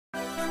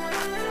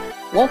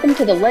Welcome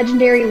to the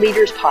Legendary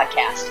Leaders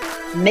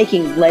Podcast,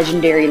 Making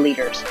Legendary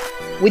Leaders,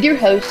 with your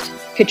host,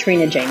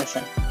 Katrina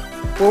Jameson,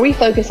 where we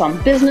focus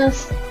on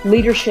business,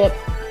 leadership,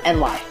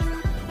 and life.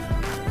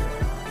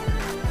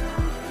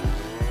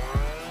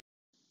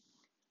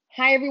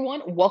 Hi,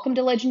 everyone. Welcome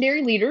to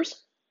Legendary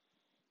Leaders.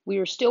 We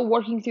are still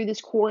working through this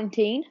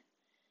quarantine,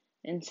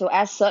 and so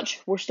as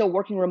such, we're still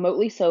working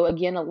remotely. So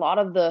again, a lot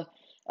of the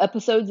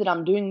episodes that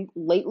I'm doing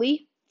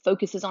lately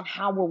focuses on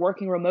how we're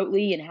working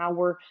remotely and how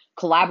we're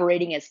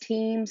collaborating as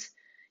teams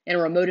in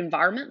a remote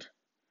environment.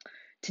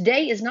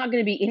 Today is not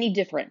going to be any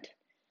different.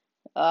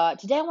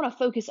 Today I want to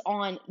focus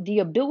on the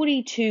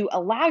ability to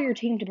allow your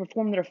team to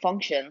perform their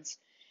functions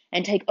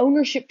and take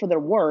ownership for their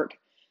work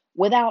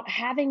without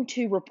having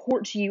to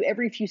report to you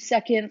every few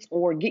seconds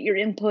or get your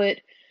input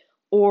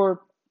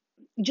or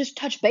just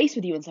touch base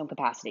with you in some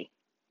capacity,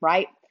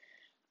 right?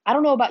 I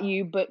don't know about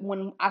you, but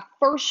when I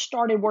first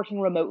started working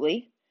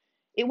remotely,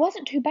 it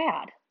wasn't too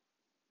bad.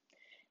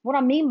 What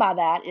I mean by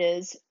that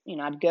is,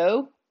 I'd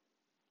go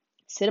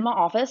sit in my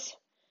office,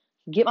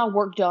 get my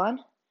work done.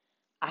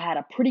 I had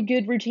a pretty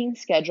good routine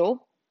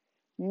schedule.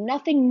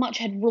 Nothing much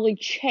had really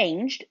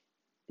changed,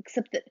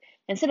 except that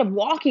instead of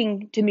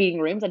walking to meeting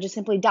rooms, I just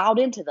simply dialed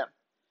into them.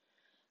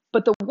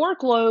 But the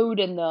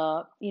workload and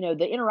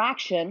the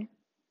interaction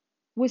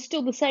was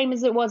still the same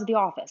as it was at the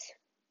office.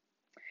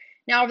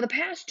 Now, over the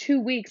past 2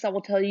 weeks, I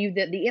will tell you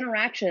that the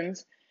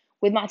interactions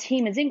with my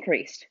team has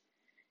increased.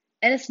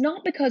 And it's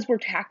not because we're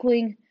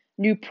tackling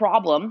new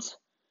problems,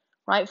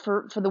 right,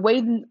 for the way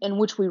in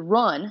which we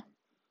run.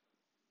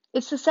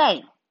 It's the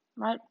same,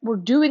 right? We're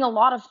doing a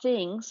lot of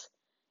things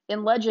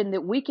in Legend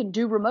that we can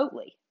do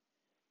remotely.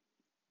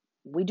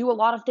 We do a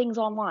lot of things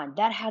online.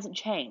 That hasn't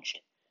changed.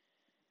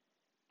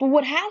 But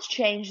what has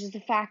changed is the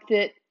fact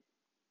that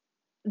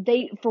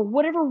for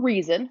whatever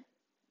reason,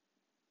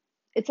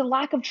 it's a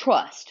lack of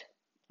trust,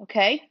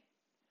 okay?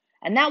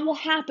 And that will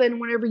happen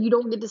whenever you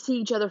don't get to see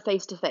each other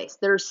face to face.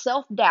 There's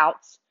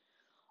self-doubts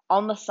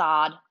on the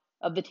side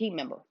of the team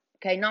member,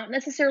 okay? Not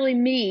necessarily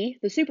me,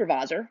 the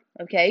supervisor,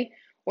 okay,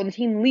 or the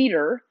team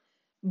leader,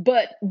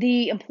 but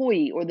the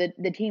employee or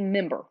the team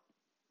member.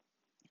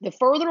 The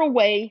further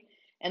away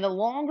and the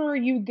longer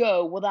you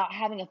go without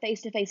having a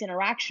face-to-face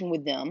interaction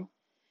with them,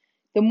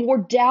 the more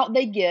doubt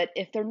they get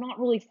if they're not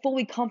really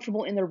fully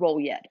comfortable in their role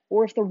yet,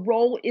 or if the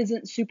role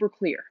isn't super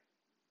clear,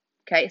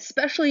 okay?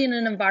 Especially in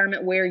an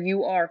environment where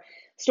you are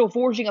still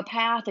forging a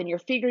path and you're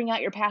figuring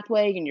out your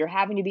pathway and you're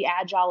having to be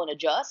agile and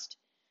adjust.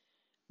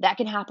 That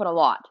can happen a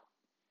lot,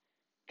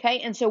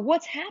 okay? And so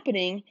what's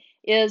happening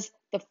is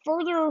the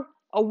further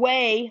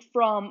away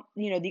from,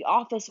 the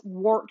office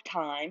work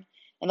time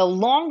and the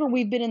longer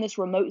we've been in this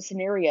remote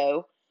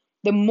scenario,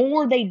 the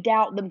more they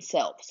doubt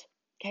themselves,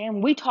 okay?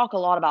 And we talk a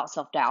lot about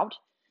self-doubt,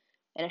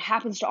 and it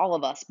happens to all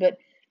of us. But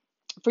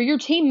for your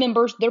team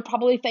members, they're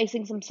probably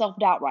facing some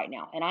self-doubt right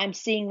now, and I'm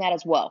seeing that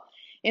as well.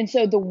 And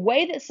so the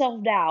way that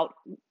self-doubt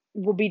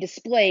will be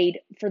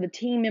displayed for the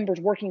team members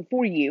working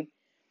for you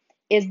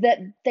is that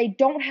they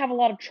don't have a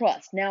lot of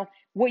trust. Now,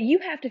 what you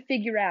have to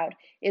figure out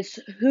is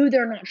who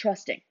they're not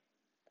trusting,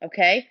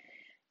 okay?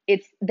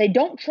 They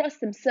don't trust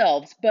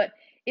themselves, but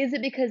is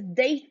it because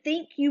they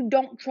think you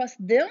don't trust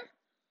them,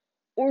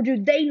 or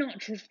do they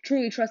not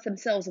truly trust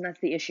themselves, and that's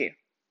the issue,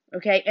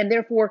 okay? And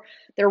therefore,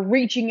 they're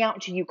reaching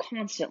out to you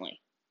constantly.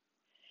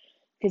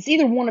 It's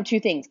either one of two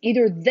things.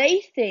 Either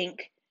they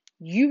think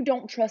you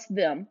don't trust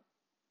them,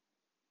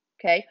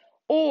 okay,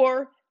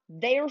 or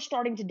they are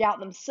starting to doubt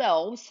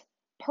themselves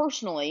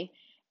personally,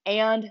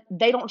 and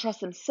they don't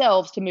trust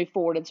themselves to move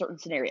forward in certain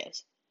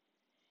scenarios.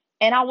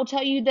 And I will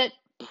tell you that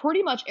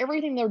pretty much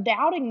everything they're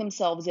doubting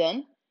themselves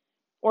in,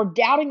 or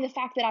doubting the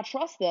fact that I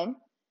trust them,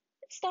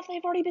 it's stuff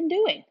they've already been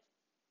doing.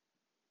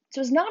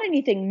 So it's not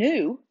anything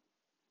new.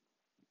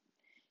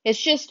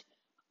 It's just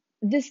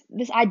this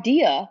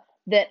idea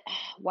that,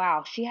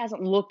 wow, she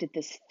hasn't looked at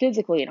this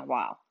physically in a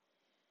while.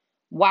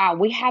 Wow,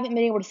 we haven't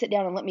been able to sit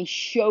down and let me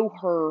show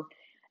her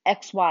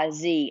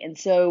XYZ. And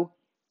so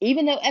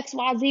even though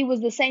XYZ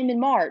was the same in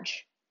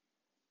March,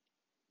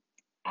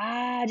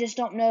 I just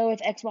don't know if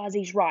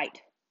XYZ is right.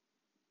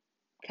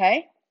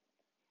 Okay?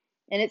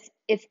 And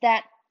it's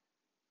that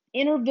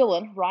inner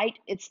villain, right?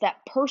 It's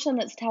that person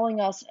that's telling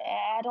us,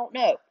 I don't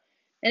know.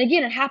 And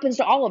again, it happens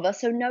to all of us,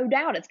 so no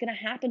doubt it's going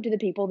to happen to the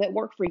people that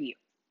work for you.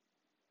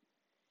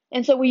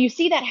 And so when you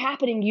see that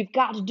happening, you've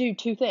got to do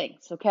two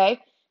things, okay?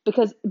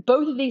 Because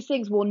both of these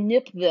things will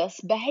nip this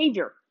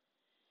behavior.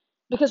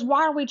 Because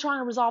why are we trying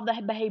to resolve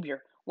that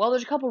behavior? Well,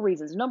 there's a couple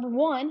reasons. Number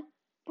one,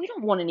 we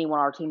don't want anyone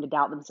on our team to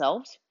doubt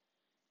themselves.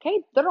 Okay?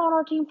 They're on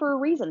our team for a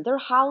reason. They're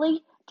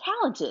highly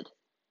talented.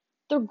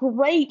 They're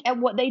great at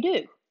what they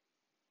do.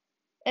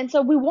 And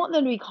so we want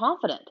them to be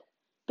confident.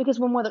 Because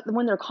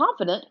when they're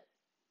confident,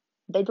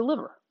 they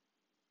deliver.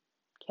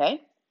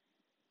 Okay?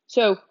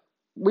 So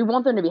we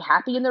want them to be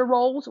happy in their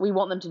roles. We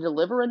want them to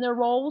deliver in their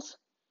roles.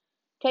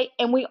 Okay?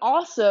 And we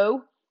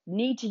also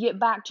need to get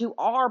back to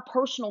our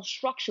personal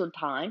structured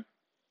time.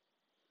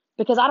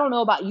 Because I don't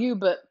know about you,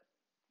 but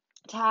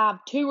to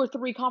have 2 or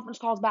 3 conference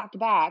calls back to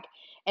back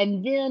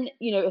And then,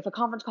 if a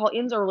conference call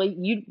ends early,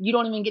 you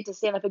don't even get to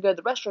stand up and go to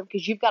the restroom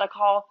because you've got to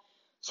call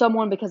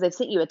someone because they've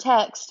sent you a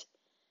text,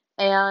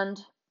 and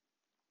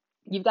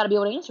you've got to be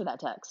able to answer that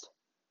text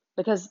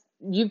because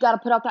you've got to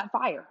put out that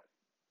fire.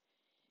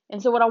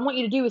 And so what I want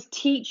you to do is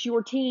teach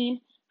your team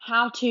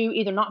how to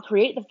either not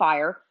create the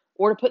fire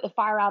or to put the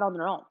fire out on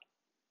their own.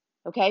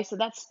 Okay, so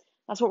that's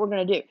what we're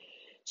going to do.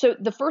 So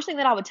the first thing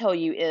that I would tell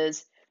you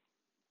is,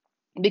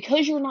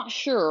 because you're not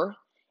sure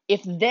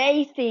if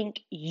they think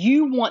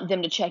you want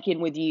them to check in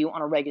with you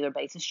on a regular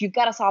basis, you've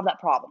got to solve that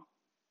problem.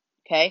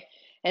 Okay,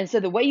 and so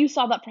the way you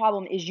solve that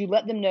problem is you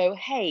let them know,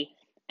 hey,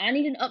 I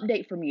need an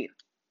update from you.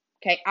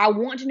 Okay, I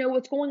want to know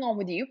what's going on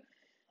with you.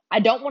 I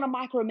don't want to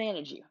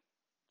micromanage you.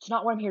 It's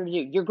not what I'm here to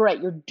do. You're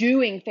great. You're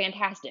doing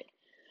fantastic.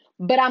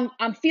 But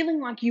I'm feeling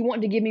like you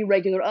want to give me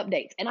regular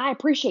updates, and I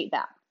appreciate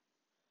that.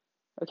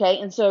 Okay,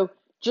 and so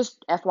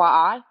just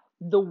FYI,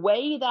 the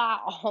way that I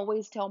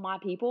always tell my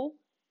people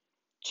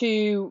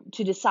to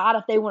decide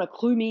if they want to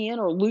clue me in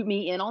or loop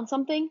me in on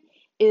something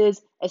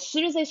is, as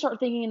soon as they start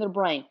thinking in their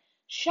brain,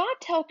 should I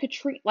tell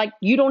Katrina, like,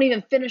 you don't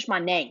even finish my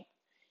name.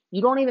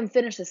 You don't even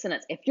finish the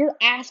sentence. If you're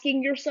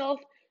asking yourself,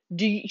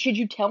 should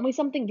you tell me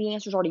something? The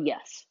answer is already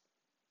yes.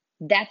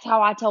 That's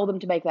how I tell them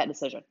to make that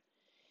decision.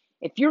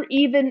 If you're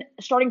even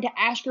starting to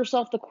ask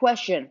yourself the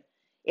question,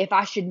 if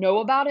I should know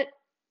about it,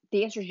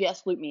 the answer is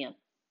yes, loop me in.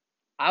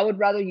 I would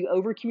rather you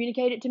over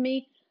communicate it to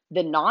me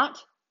than not.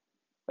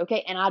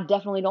 Okay, and I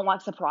definitely don't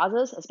like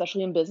surprises,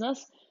 especially in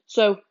business.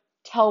 So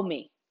tell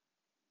me.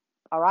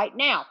 All right,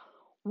 now,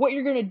 what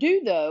you're going to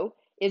do though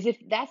is, if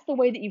that's the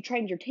way that you've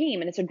trained your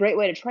team, and it's a great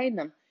way to train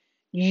them,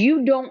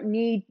 you don't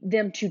need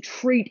them to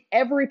treat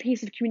every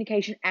piece of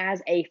communication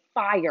as a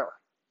fire.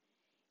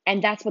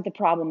 And that's what the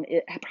problem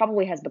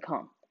probably has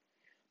become.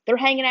 They're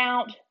hanging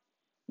out,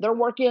 they're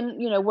working,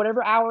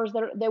 whatever hours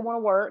they want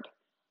to work.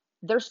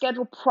 Their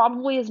schedule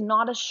probably is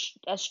not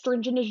as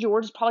stringent as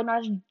yours. It's probably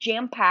not as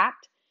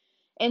jam-packed.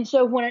 And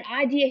so when an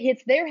idea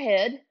hits their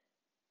head,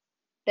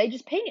 they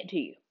just ping it to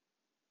you.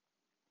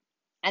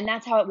 And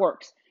that's how it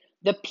works.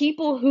 The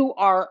people who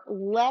are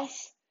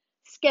less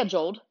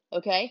scheduled,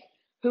 okay,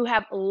 who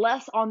have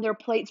less on their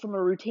plates from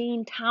a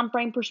routine time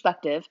frame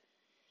perspective,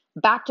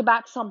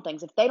 back-to-back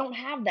somethings, if they don't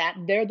have that,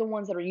 they're the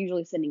ones that are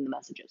usually sending the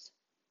messages.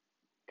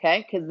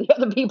 Okay, because the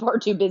other people are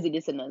too busy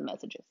to send those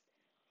messages,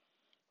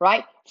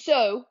 right?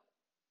 So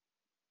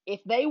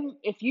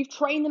if you've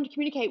trained them to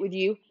communicate with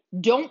you,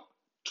 don't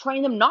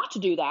train them not to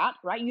do that,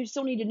 right? You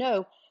still need to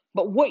know,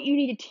 but what you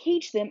need to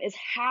teach them is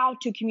how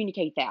to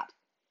communicate that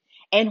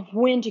and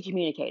when to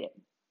communicate it.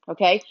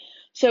 Okay,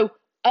 so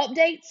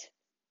updates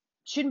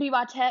shouldn't be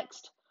by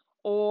text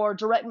or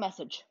direct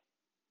message.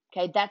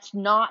 Okay, that's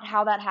not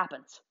how that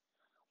happens.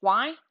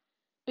 Why?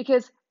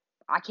 Because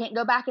I can't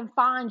go back and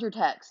find your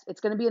text.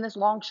 It's going to be in this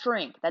long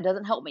string. That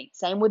doesn't help me.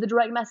 Same with the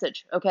direct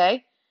message,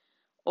 okay?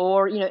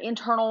 Or,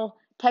 internal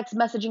text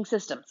messaging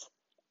systems.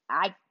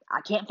 I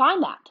can't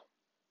find that.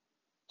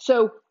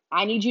 So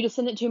I need you to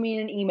send it to me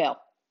in an email.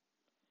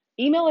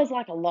 Email is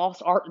like a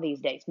lost art these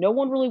days. No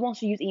one really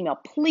wants to use email.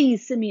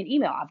 Please send me an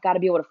email. I've got to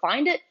be able to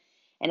find it.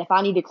 And if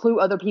I need to clue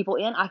other people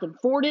in, I can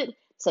forward it.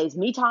 Saves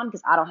me time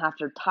because I don't have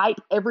to type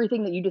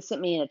everything that you just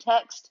sent me in a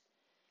text.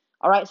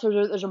 All right, so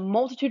there's a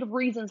multitude of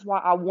reasons why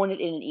I want it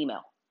in an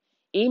email.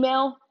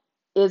 Email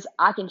is,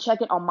 I can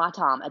check it on my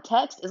time. A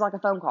text is like a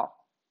phone call.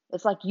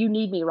 It's like you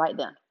need me right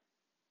then.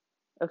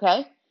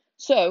 Okay,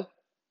 so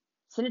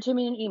send it to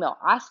me in an email.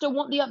 I still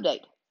want the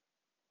update,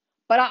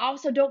 but I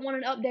also don't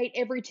want an update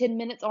every 10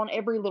 minutes on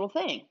every little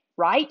thing,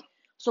 right?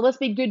 So let's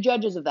be good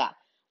judges of that.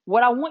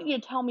 What I want you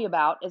to tell me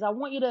about is, I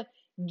want you to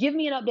give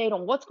me an update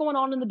on what's going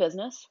on in the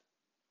business.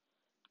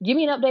 Give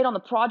me an update on the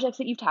projects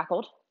that you've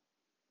tackled.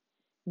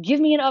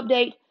 Give me an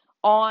update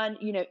on,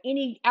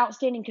 any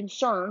outstanding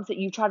concerns that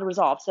you try to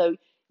resolve. So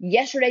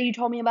yesterday you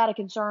told me about a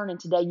concern and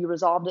today you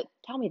resolved it.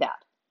 Tell me that.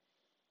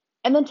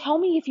 And then tell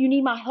me if you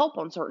need my help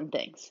on certain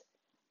things.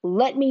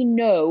 Let me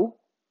know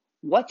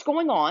what's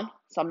going on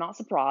so I'm not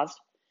surprised.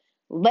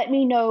 Let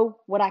me know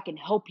what I can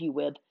help you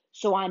with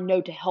so I know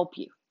to help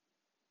you.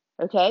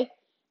 Okay?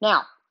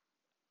 Now,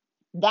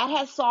 that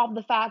has solved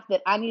the fact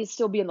that I need to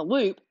still be in the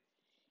loop.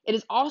 It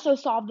has also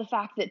solved the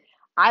fact that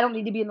I don't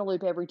need to be in the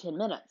loop every 10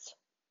 minutes.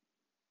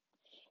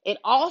 It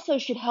also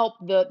should help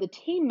the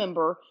team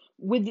member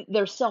with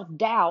their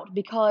self-doubt,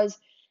 because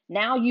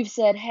now you've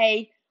said,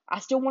 hey, I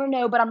still want to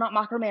know, but I'm not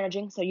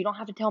micromanaging, so you don't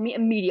have to tell me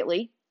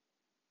immediately,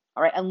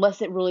 all right,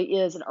 unless it really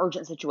is an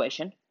urgent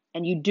situation.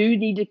 And you do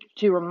need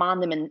to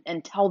remind them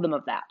and tell them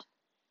of that,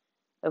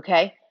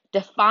 okay?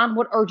 Define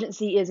what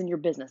urgency is in your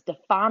business.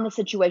 Define the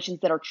situations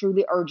that are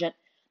truly urgent,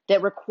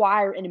 that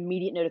require an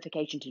immediate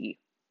notification to you.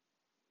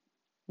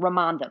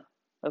 Remind them,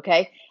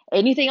 okay?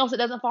 Anything else that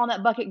doesn't fall in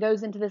that bucket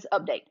goes into this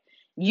update.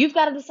 You've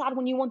got to decide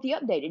when you want the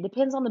update. It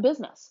depends on the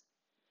business.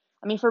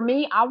 I mean, for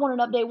me, I want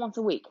an update once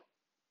a week.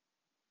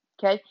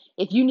 Okay?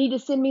 If you need to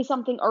send me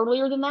something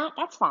earlier than that,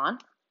 that's fine.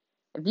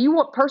 If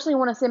you personally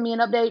want to send me an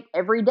update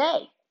every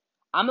day,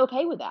 I'm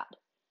okay with that.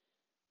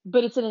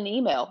 But it's in an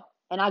email,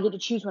 and I get to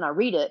choose when I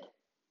read it.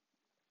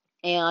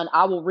 and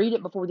I will read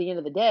it before the end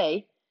of the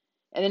day.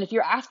 And then if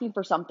you're asking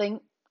for something,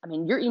 I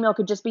mean, your email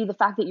could just be the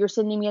fact that you're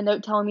sending me a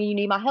note telling me you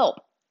need my help.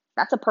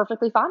 That's a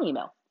perfectly fine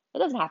email. It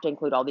doesn't have to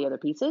include all the other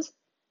pieces.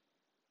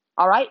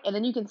 All right, and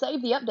then you can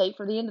save the update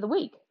for the end of the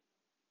week.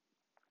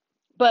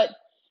 But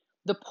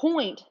the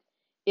point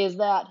is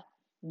that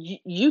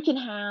you can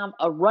have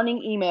a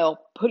running email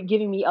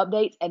giving me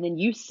updates, and then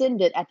you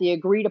send it at the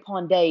agreed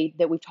upon day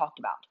that we've talked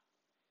about.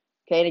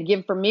 Okay, and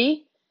again, for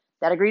me,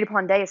 that agreed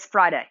upon day is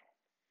Friday.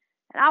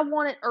 And I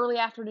want it early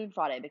afternoon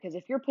Friday, because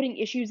if you're putting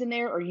issues in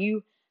there or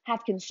you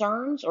have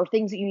concerns or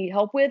things that you need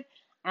help with,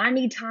 I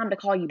need time to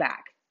call you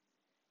back,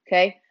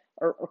 okay?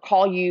 Or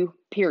call you,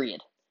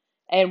 period,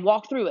 and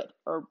walk through it,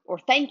 or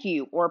thank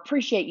you, or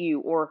appreciate you,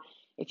 or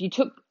if you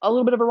took a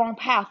little bit of a wrong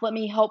path, let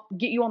me help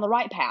get you on the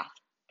right path,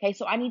 okay?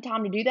 So I need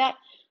time to do that.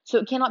 So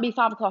it cannot be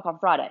 5 o'clock on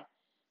Friday,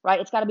 right?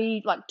 It's got to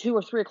be like 2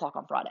 or 3 o'clock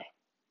on Friday.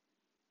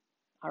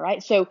 All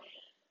right, so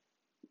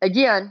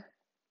again,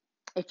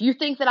 if you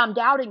think that I'm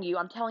doubting you,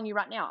 I'm telling you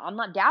right now, I'm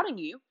not doubting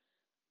you,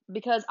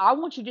 because I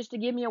want you just to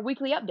give me a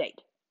weekly update.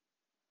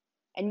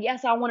 And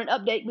yes, I want an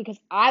update because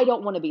I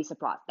don't want to be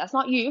surprised. That's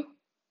not you.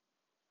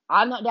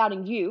 I'm not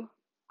doubting you.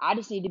 I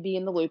just need to be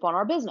in the loop on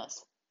our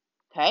business.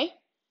 Okay?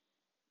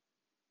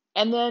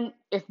 And then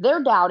if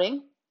they're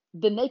doubting,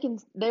 then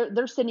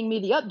they're sending me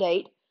the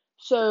update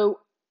so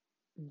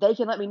they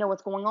can let me know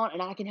what's going on,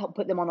 and I can help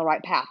put them on the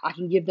right path. I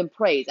can give them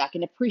praise. I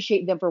can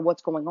appreciate them for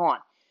what's going on.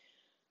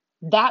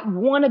 That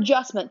one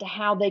adjustment to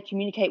how they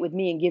communicate with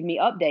me and give me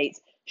updates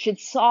should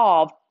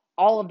solve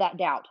all of that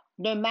doubt,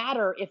 no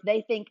matter if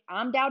they think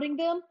I'm doubting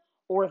them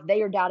or if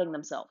they are doubting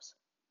themselves.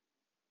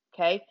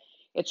 Okay?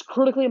 It's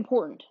critically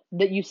important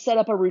that you set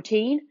up a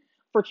routine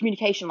for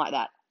communication like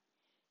that.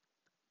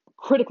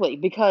 Critically,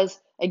 because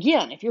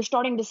again, if you're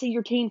starting to see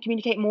your team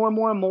communicate more and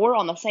more and more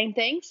on the same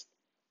things,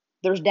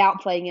 there's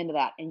doubt playing into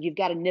that, and you've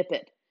got to nip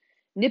it.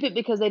 Nip it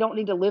because they don't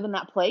need to live in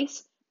that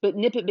place, but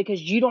nip it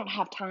because you don't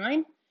have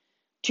time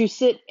to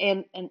sit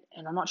and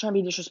I'm not trying to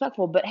be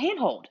disrespectful, but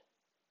handhold,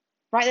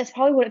 right? That's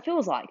probably what it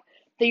feels like,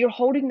 that you're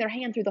holding their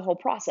hand through the whole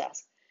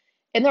process.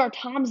 And there are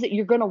times that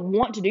you're going to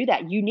want to do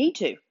that. You need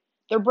to.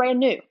 They're brand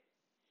new.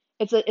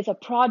 It's a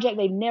project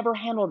they've never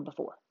handled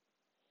before.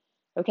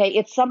 Okay,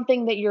 it's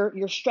something that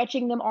you're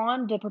stretching them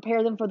on to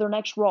prepare them for their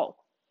next role.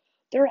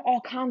 There are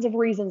all kinds of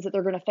reasons that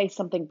they're going to face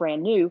something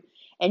brand new,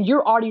 and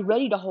you're already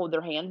ready to hold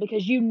their hand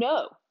because you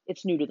know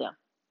it's new to them.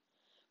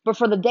 But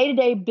for the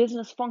day-to-day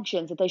business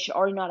functions that they should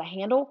already know how to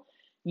handle,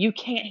 you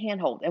can't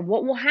handhold. And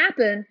what will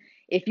happen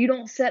if you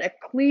don't set a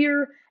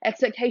clear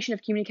expectation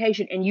of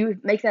communication and you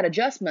make that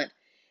adjustment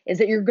is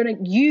that you're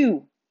going to,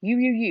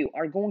 you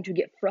are going to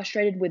get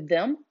frustrated with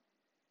them.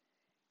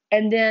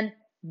 And then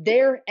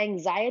their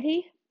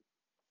anxiety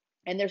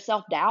and their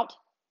self-doubt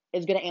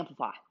is going to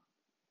amplify.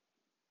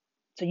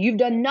 So you've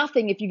done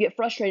nothing if you get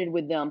frustrated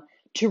with them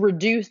to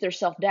reduce their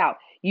self-doubt.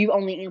 You've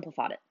only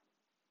amplified it.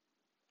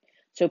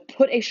 So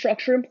put a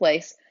structure in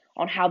place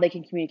on how they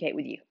can communicate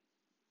with you.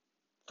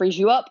 Frees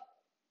you up,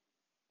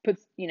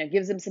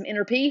 gives them some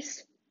inner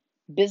peace.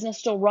 Business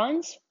still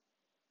runs.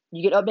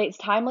 You get updates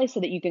timely so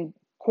that you can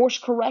course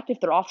correct if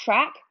they're off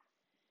track.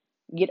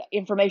 You get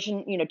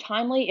information,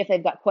 timely if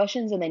they've got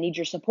questions and they need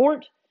your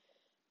support.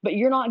 But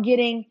you're not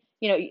getting,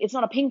 it's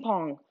not a ping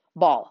pong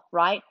ball,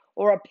 right?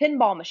 Or a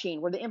pinball machine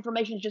where the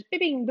information is just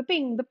bing,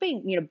 bing,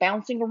 bing,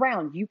 bouncing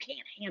around. You can't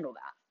handle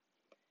that.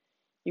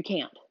 You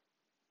can't.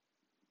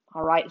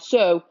 All right.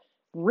 So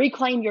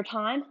reclaim your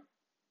time.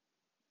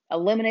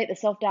 Eliminate the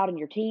self-doubt in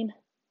your team.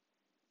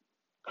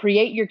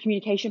 Create your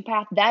communication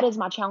path. That is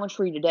my challenge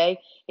for you today.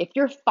 If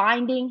you're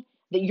finding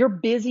that you're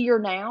busier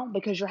now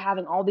because you're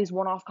having all these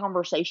one-off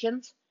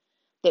conversations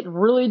that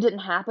really didn't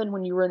happen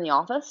when you were in the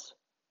office,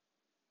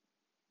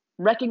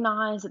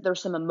 recognize that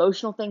there's some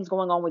emotional things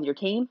going on with your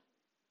team.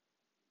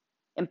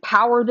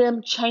 Empower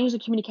them, change the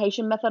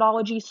communication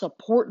methodology,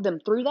 support them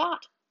through that,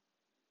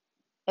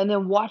 and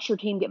then watch your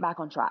team get back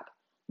on track.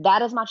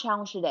 That is my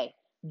challenge today.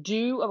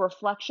 Do a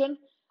reflection,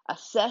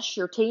 assess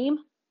your team,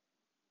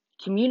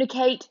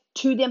 communicate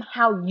to them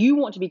how you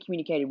want to be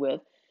communicated with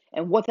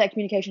and what that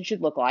communication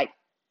should look like,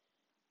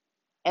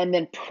 and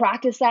then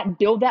practice that,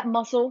 build that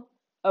muscle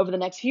over the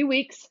next few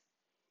weeks,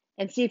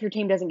 and see if your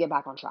team doesn't get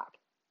back on track.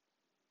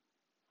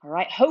 All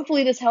right,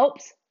 hopefully this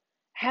helps.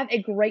 Have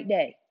a great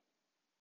day.